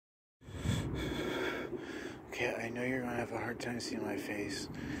Okay, I know you're gonna have a hard time seeing my face.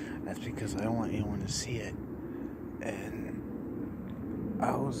 That's because I don't want anyone to see it. And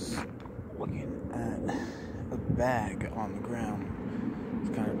I was looking at a bag on the ground.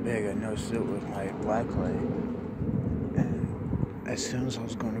 It's kind of big. I noticed it with my black light. And as soon as I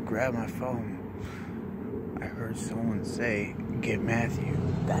was going to grab my phone, I heard someone say, "Get Matthew."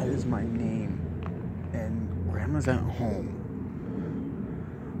 That is my name. And Grandma's at home.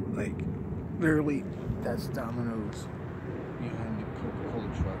 Like, literally, that's Domino's behind the Coca-Cola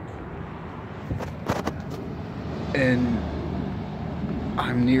truck. And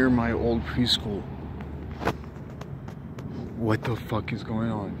I'm near my old preschool. What the fuck is going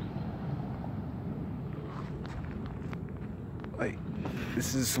on? Like,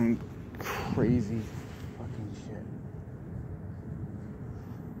 this is some crazy fucking shit.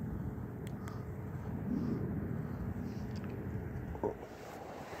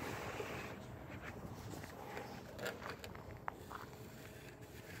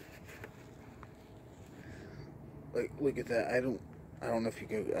 Like, look at that. I don't know if you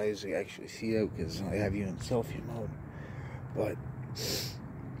guys actually see it because I have you in selfie mode. But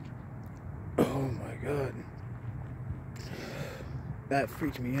oh my god. That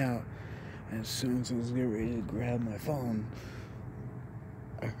freaked me out. And as soon as I was getting ready to grab my phone,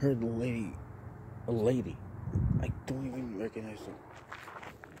 I heard a lady. I don't even recognize her.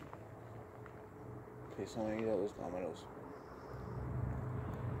 Okay, so maybe that was Domino's.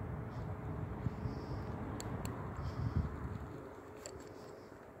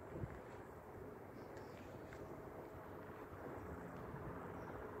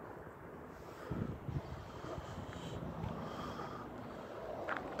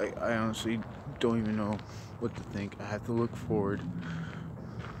 I honestly don't even know what to think. I have to look forward.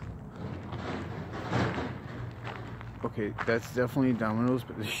 Okay, that's definitely Domino's,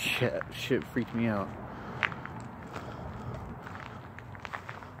 but the shit freaked me out.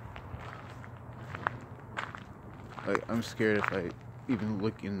 Like, I'm scared if I even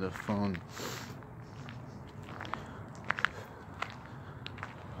look in the phone.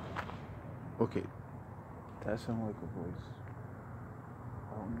 Okay, that sounded like a voice.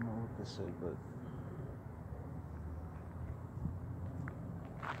 I don't know what this is, but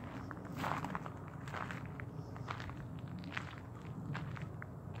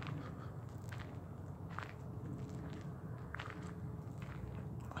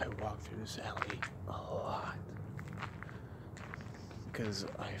I walk through this alley a lot because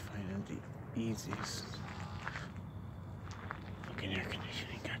I find it the easiest. Fucking air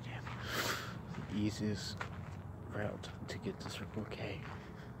conditioning, goddamn. The easiest route to get to Circle K.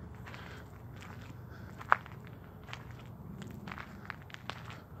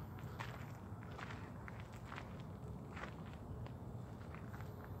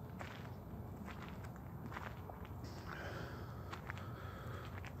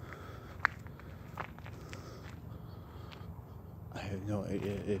 I have no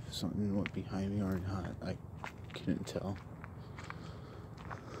idea if something went behind me or not. I couldn't tell.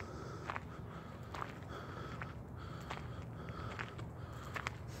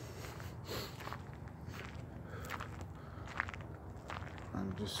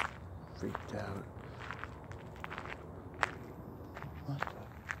 I'm just freaked out. What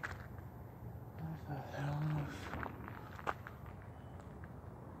the hell?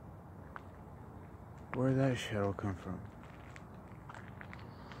 Where'd that shadow come from?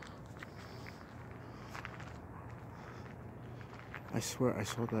 I swear I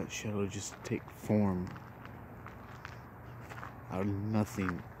saw that shadow just take form out of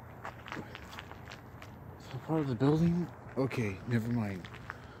nothing. Is that part of the building? Okay, never mind.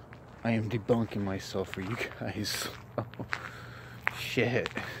 I am debunking myself for you guys. Oh, shit.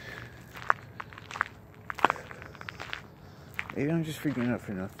 Maybe I'm just freaking out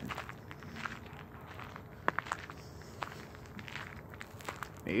for nothing.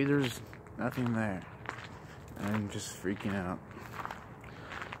 Maybe there's nothing there. I'm just freaking out.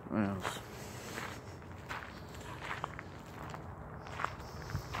 What else?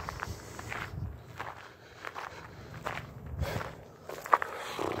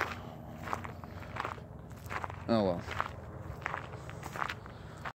 Oh well.